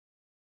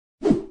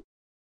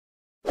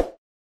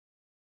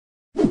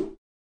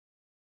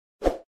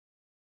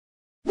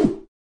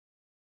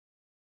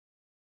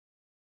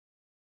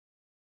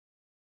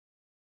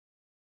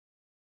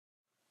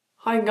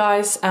Hi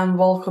guys, and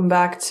welcome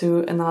back to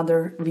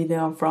another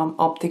video from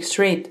Optics.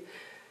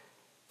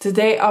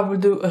 Today I will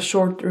do a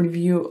short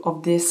review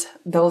of this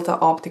Delta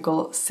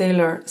Optical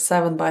Sailor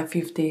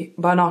 7x50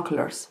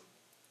 binoculars.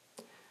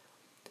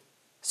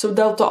 So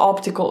Delta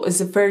Optical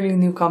is a fairly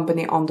new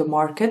company on the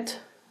market.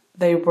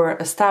 They were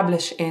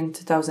established in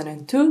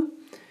 2002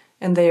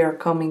 and they are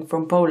coming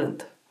from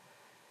Poland.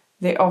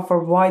 They offer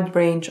a wide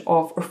range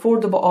of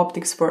affordable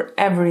optics for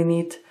every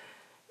need,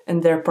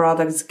 and their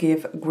products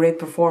give great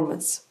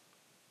performance.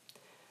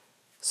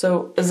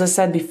 So, as I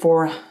said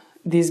before,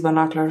 these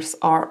binoculars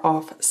are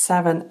of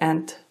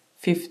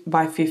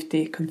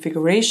 7x50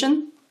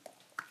 configuration.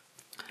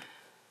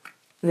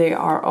 They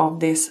are of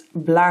this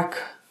black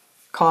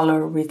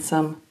color with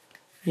some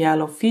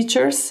yellow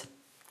features.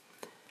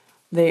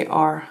 They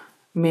are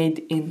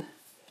made in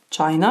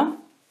China.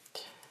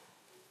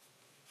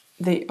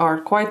 They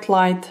are quite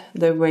light,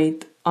 they weigh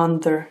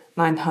under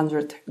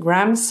 900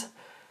 grams,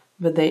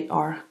 but they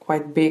are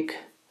quite big.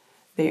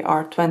 They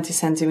are 20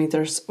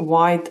 centimeters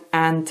wide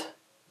and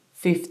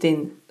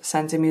 15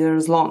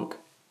 centimeters long.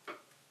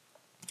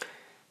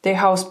 They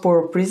house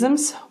pore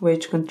prisms,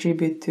 which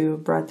contribute to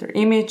brighter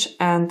image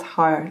and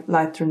higher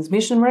light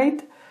transmission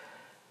rate.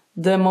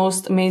 The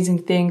most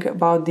amazing thing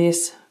about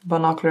these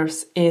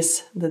binoculars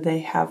is that they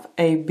have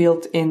a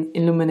built-in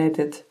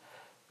illuminated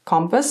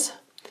compass,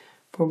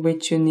 for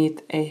which you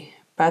need a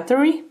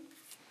battery.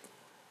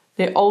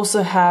 They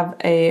also have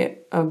a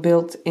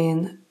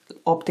built-in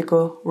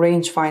optical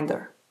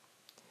rangefinder.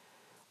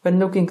 When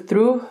looking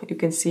through, you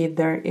can see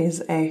there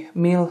is a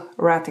mill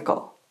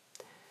reticle.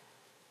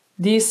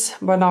 These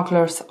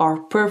binoculars are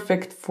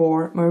perfect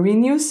for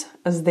marine use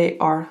as they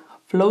are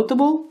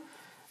floatable,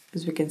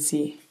 as we can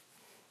see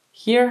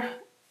here,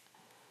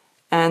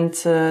 and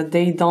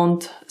they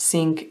don't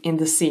sink in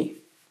the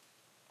sea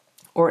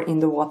or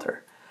in the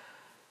water.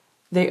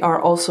 They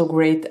are also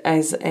great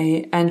as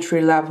a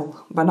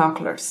entry-level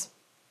binoculars.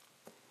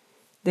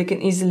 They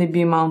can easily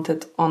be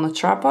mounted on a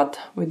tripod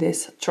with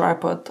this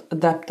tripod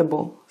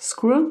adaptable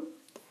screw.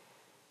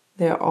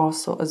 They are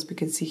also, as we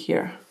can see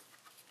here,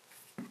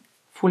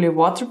 fully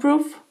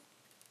waterproof.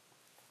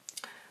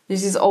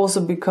 This is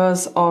also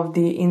because of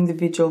the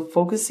individual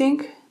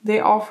focusing they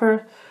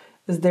offer,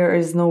 as there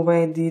is no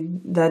way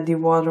that the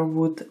water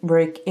would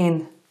break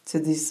in to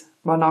these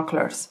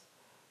binoculars.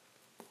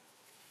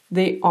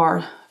 They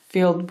are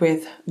filled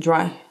with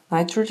dry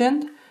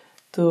nitrogen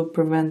to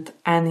prevent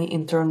any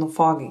internal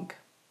fogging.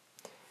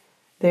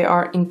 They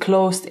are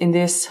enclosed in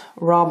this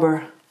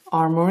rubber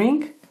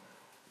armoring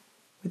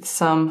with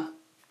some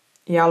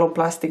yellow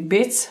plastic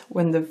bits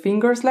when the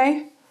fingers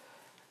lay.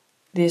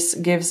 This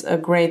gives a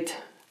great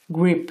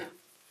grip.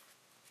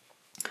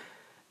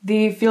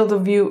 The field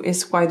of view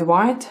is quite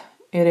wide.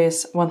 It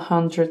is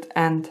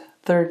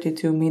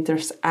 132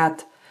 meters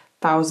at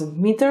 1000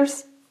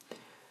 meters.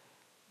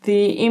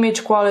 The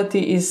image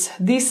quality is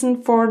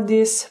decent for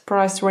this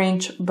price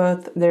range,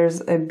 but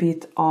there's a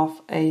bit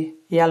of a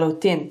yellow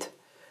tint.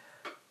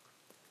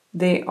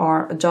 They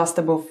are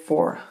adjustable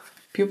for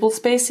pupil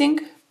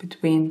spacing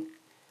between,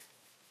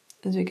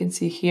 as you can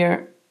see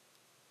here,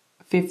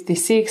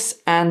 56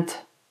 and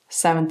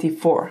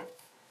 74.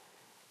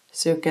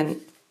 So you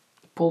can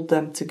pull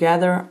them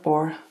together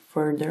or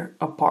further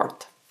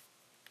apart.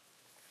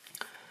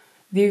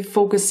 The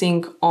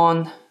focusing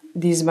on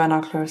these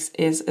binoculars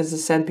is, as I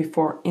said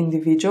before,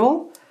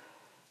 individual.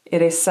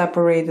 It is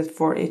separated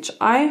for each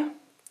eye,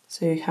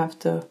 so you have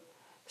to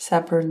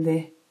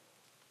separately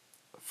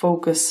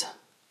focus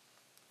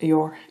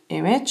your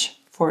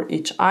image for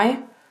each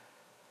eye.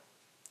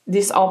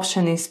 This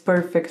option is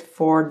perfect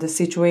for the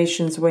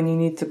situations when you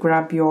need to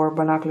grab your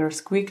binoculars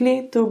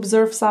quickly to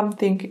observe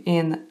something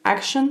in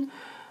action,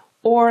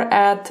 or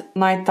at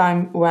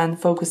nighttime when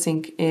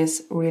focusing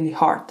is really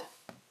hard.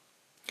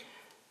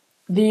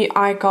 The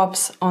eye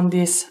cups on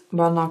these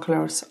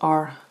binoculars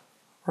are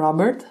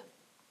rubbered.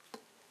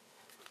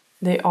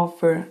 They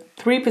offer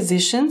 3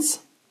 positions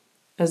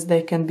as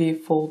they can be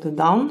folded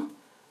down.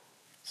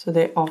 So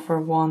they offer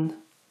one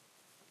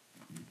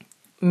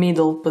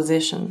middle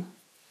position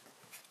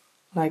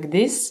like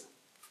this,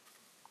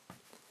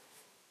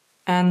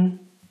 and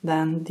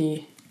then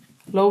the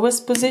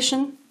lowest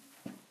position,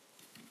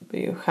 but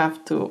you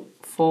have to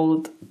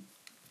fold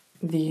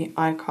the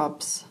eye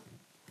cups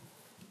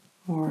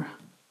more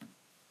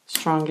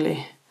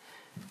strongly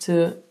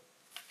to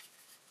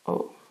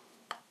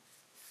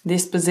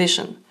this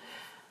position,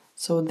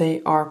 so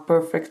they are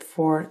perfect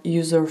for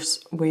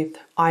users with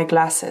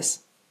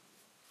eyeglasses.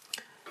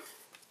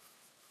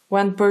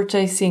 When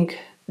purchasing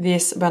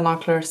these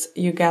binoculars,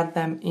 you get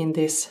them in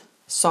this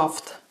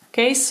soft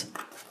case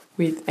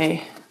with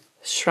a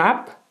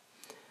strap.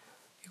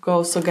 You can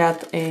also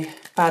get a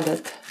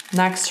padded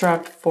neck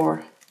strap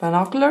for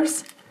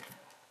binoculars,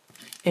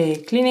 a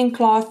cleaning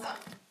cloth,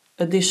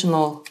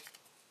 additional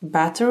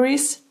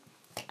batteries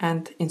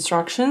and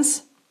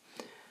instructions.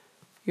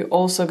 You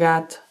also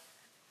get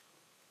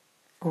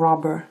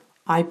rubber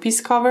eyepiece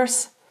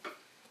covers,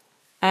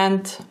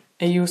 and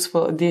a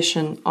useful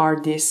addition are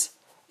these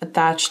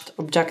attached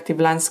objective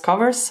lens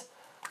covers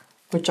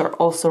which are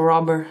also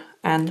rubber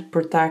and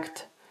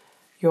protect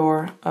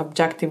your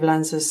objective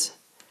lenses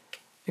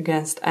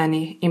against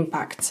any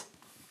impacts.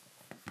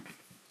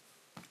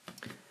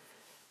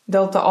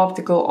 Delta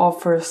Optical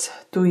offers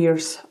 2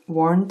 years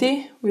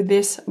warranty with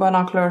these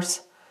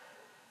binoculars.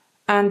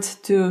 And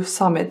to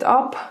sum it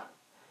up,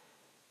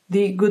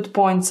 the good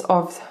points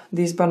of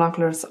these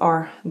binoculars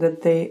are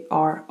that they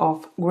are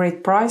of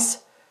great price.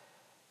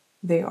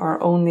 They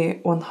are only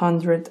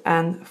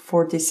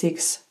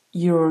 146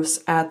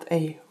 euros at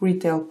a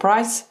retail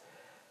price.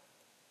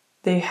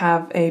 They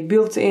have a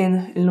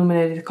built-in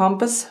illuminated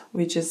compass,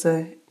 which is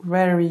a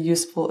very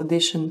useful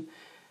addition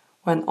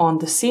when on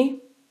the sea.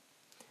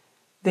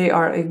 They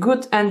are a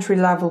good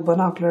entry-level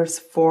binoculars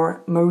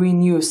for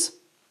marine use.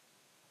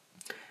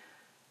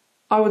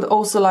 I would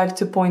also like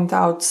to point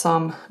out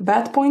some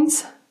bad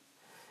points.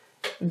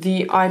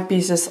 The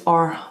eyepieces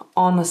are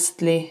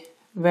honestly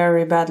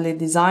very badly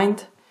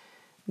designed.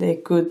 They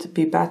could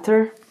be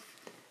better.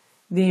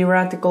 The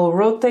reticle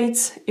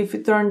rotates if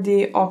you turn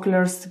the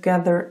oculars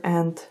together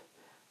and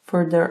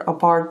further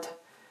apart.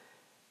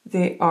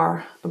 They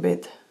are a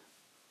bit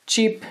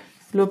cheap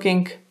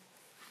looking,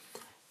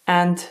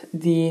 and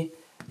the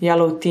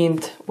yellow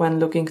tint when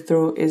looking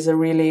through is a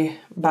really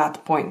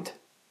bad point.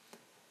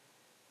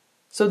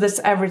 So that's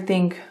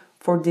everything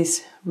for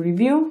this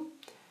review.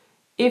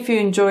 If you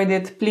enjoyed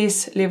it,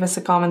 please leave us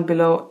a comment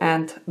below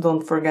and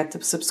don't forget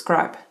to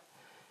subscribe.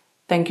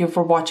 Thank you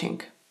for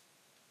watching.